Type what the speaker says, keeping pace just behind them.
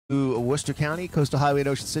Worcester County, Coastal Highway in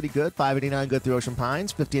Ocean City, good. 589 good through Ocean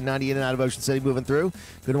Pines. 50 and 90 in and out of Ocean City, moving through.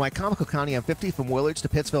 Good in Wycomico County on 50 from Willits to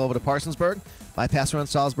Pittsville over to Parsonsburg. Bypass around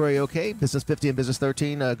Salisbury, okay. Business 50 and Business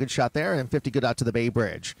 13, good shot there. And 50 good out to the Bay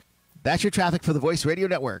Bridge. That's your traffic for the Voice Radio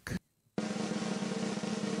Network.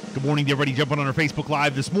 Good morning to everybody jumping on our Facebook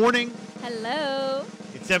Live this morning. Hello.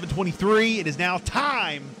 It's 7:23. It is now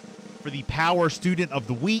time for the Power Student of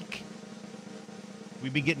the Week.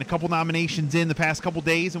 We've been getting a couple nominations in the past couple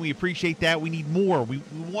days, and we appreciate that. We need more. We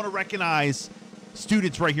want to recognize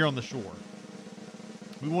students right here on the shore.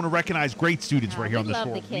 We want to recognize great students right here on the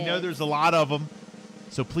shore. We know there's a lot of them,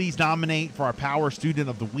 so please nominate for our Power Student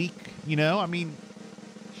of the Week. You know, I mean,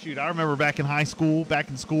 shoot, I remember back in high school, back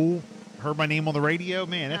in school, heard my name on the radio.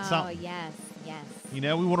 Man, that's something. Oh, yes, yes. You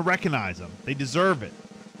know, we want to recognize them. They deserve it.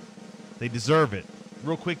 They deserve it.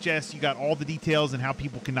 Real quick, Jess, you got all the details and how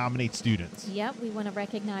people can nominate students. Yep, we want to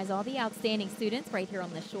recognize all the outstanding students right here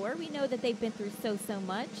on the shore. We know that they've been through so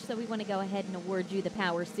much, so we want to go ahead and award you the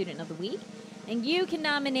Power Student of the Week. And you can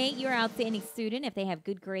nominate your outstanding student if they have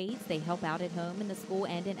good grades, they help out at home, in the school,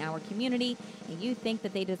 and in our community, and you think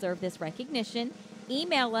that they deserve this recognition.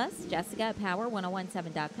 Email us,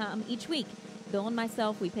 jessica@power1017.com. Each week, Bill and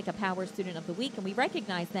myself, we pick a Power Student of the Week, and we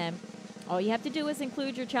recognize them. All you have to do is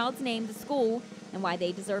include your child's name, the school, and why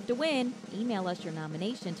they deserve to win. Email us your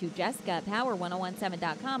nomination to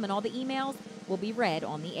jessica@power1017.com, and all the emails will be read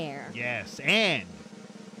on the air. Yes, and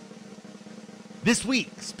this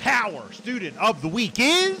week's Power Student of the Week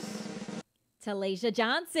is... Talasia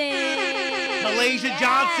Johnson. Talasia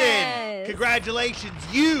Johnson. Congratulations.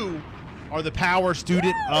 You are the Power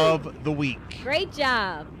Student of the Week. Great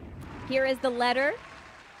job. Here is the letter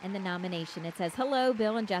and the nomination. It says, "Hello,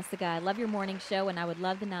 Bill and Jessica. I love your morning show, and I would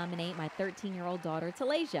love to nominate my 13-year-old daughter,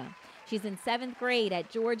 Talasia. She's in 7th grade at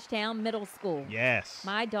Georgetown Middle School. Yes.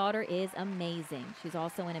 My daughter is amazing. She's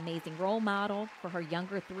also an amazing role model for her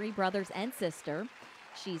younger 3 brothers and sister.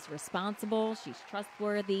 She's responsible. She's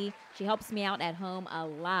trustworthy. She helps me out at home a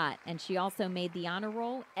lot. And she also made the honor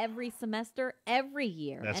roll every semester, every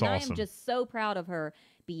year. That's and awesome. I am just so proud of her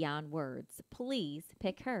beyond words. Please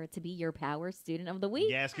pick her to be your Power Student of the Week."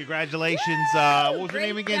 Yes, congratulations. What was your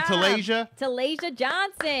name again? Job. Talasia? Talasia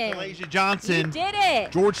Johnson. Talasia Johnson. You did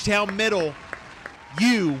it. Georgetown Middle.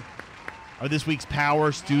 You are this week's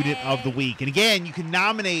Power Student of the Week. And again, you can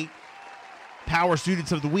nominate Power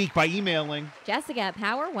Students of the Week by emailing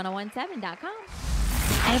Jessica@power1017.com.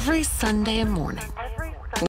 Every Sunday morning,